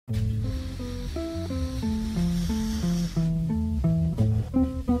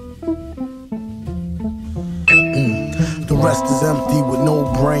rest is empty with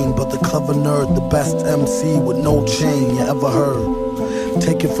no brain, but the clever nerd, the best MC with no chain you ever heard.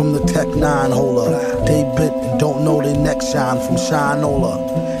 Take it from the Tech 9 holder. They bit and don't know their neck shine from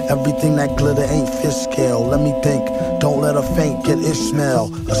Shinola. Everything that glitter ain't fish scale. Let me think, don't let her faint, get Ishmael.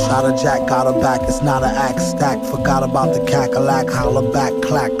 A shot of Jack got her back, it's not an axe stack. Forgot about the cackalack, holler back,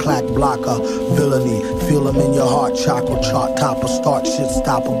 clack, clack, blocker. Villainy, feel them in your heart, chakra, chart topper. Start shit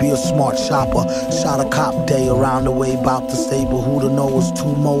stopper, be a smart shopper. Shot a cop day around the way, bout to stable. Who to know is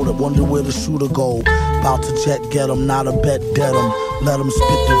too molded, wonder where the shooter go. Bout to jet get him, not a bet dead him. Let him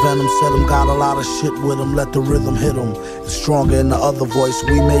spit the venom, said him got a lot of shit with him. Let the rhythm hit him. It's stronger in the other voice,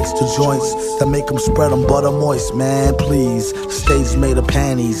 we makes the joints that make them spread them butter moist, man, please. The stage made of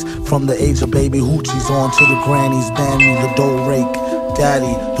panties, from the age of baby hoochies on to the grannies. Band me the dough rake,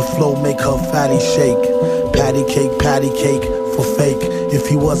 daddy, the flow make her fatty shake. Patty cake for fake. If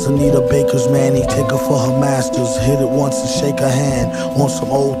he wasn't need a baker's man, he'd take her for her masters. Hit it once and shake her hand on some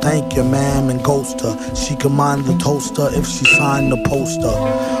old thank you ma'am and ghost her. She can mind the toaster if she signed the poster.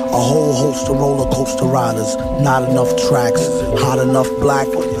 A whole host of roller coaster riders, not enough tracks, hot enough black,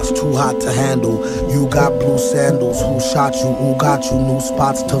 it's too hot to handle. You got blue sandals, who shot you, who got you, new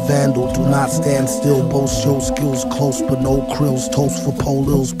spots to vandal. Do not stand still, boast your skills close but no krills. Toast for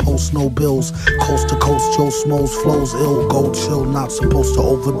polils, post no bills. Coast to coast, Joe Smoes flows ill. Go chill, not supposed to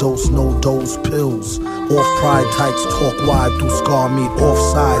overdose, no dose pills. Off pride tights, talk wide through scar meat. Off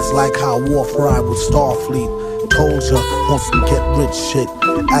sides like how Worf ride with Starfleet. Told ya, on some get rich shit.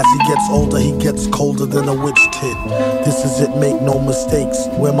 As he gets older, he gets colder than a witch tit. This is it, make no mistakes.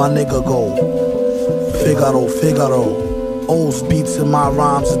 Where my nigga go? Figaro. O's beats in my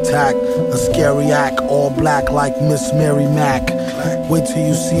rhymes attack. A scary act, all black like Miss Mary Mack. Wait till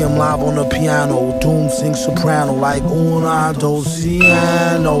you see him live on the piano. Doom sings soprano like una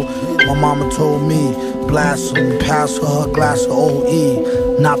dociano. My mama told me, blast him, pass her glass of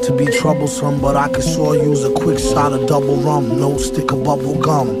OE. Not to be troublesome, but I could sure use a quick shot of double rum. No stick of bubble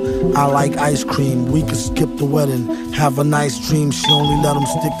gum. I like ice cream, we could skip the wedding. Have a nice dream, she only let him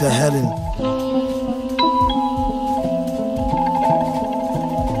stick the head in.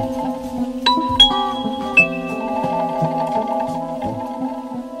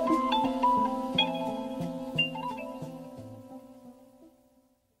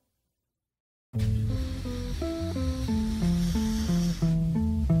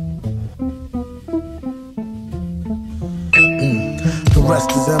 The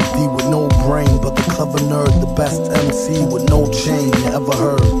rest is empty with no brain, but the clever nerd, the best MC with no chain you ever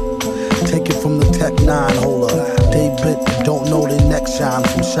heard. Take it from the Tech 9 holder. They bit and don't know their neck shine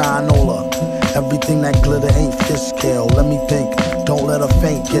from Shinola. Everything that glitter ain't fish scale. Let me think, don't let her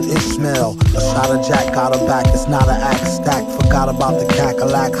faint, get Ishmael. A shot of Jack got her back, it's not an axe stack. Forgot about the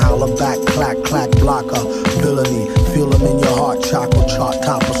cackalack, holler back, clack, clack, blocker. Villainy, feel them in your heart, chakra, chart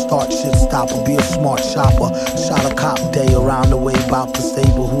topper. Start shit stopper, be a smart shopper. Shot a cop day around the way, bout to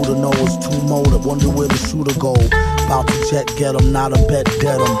stable. Who to know is too molded, wonder where the shooter go. Bout to jet get him, not a bet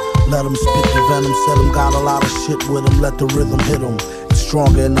dead him. Let him spit the venom, said him got a lot of shit with him. Let the rhythm hit him.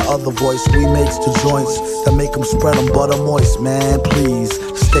 Stronger in the other voice, we makes the joints that make them spread them butter moist, man, please.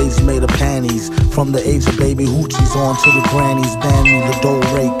 Stage made of panties, from the age of baby hoochies on to the grannies. Band me the dough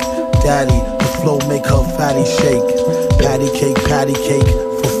rake, daddy, the flow make her fatty shake. Patty cake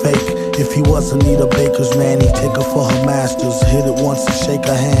for fake. If he wasn't need a baker's man, he'd take her for her masters. Hit it once and shake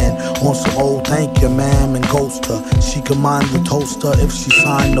her hand on some old thank you ma'am and ghost her. She can mind the toaster if she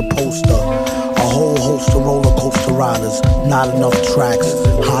signed the poster. A whole host of roller coaster riders, not enough tracks,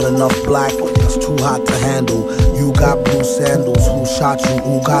 hot enough black, it's too hot to handle. You got blue sandals, who shot you,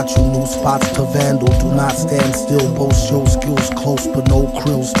 who got you, new spots to vandal. Do not stand still, boast your skills close but no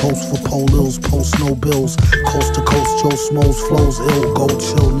krills. Toast for polils, post no bills. Coast to coast, Joe Smoes flows ill. Go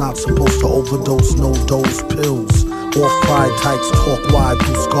chill, not supposed to overdose, no dose pills. Off pride tights, talk wide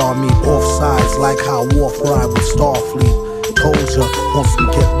through scar meat. Off sides like how Worf ride with Starfleet. Told ya, on some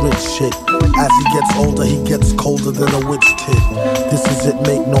get rich shit. As he gets older, he gets colder than a witch tit. This is it,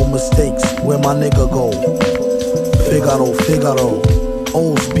 make no mistakes. Where my nigga go? Figaro.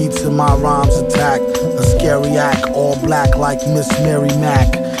 O's beats in my rhymes attack. A scary act, all black like Miss Mary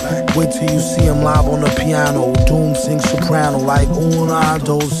Mack. Wait till you see him live on the piano. Doom sings soprano like una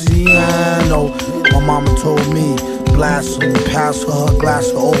dociano. My mama told me, blast him, pass her glass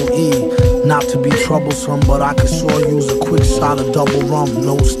of OE. Not to be troublesome, but I could sure use a quick shot of double rum.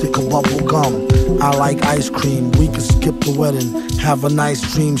 No stick of bubble gum. I like ice cream, we could skip the wedding. Have a nice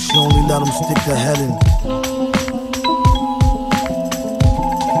dream, she only let him stick the head in.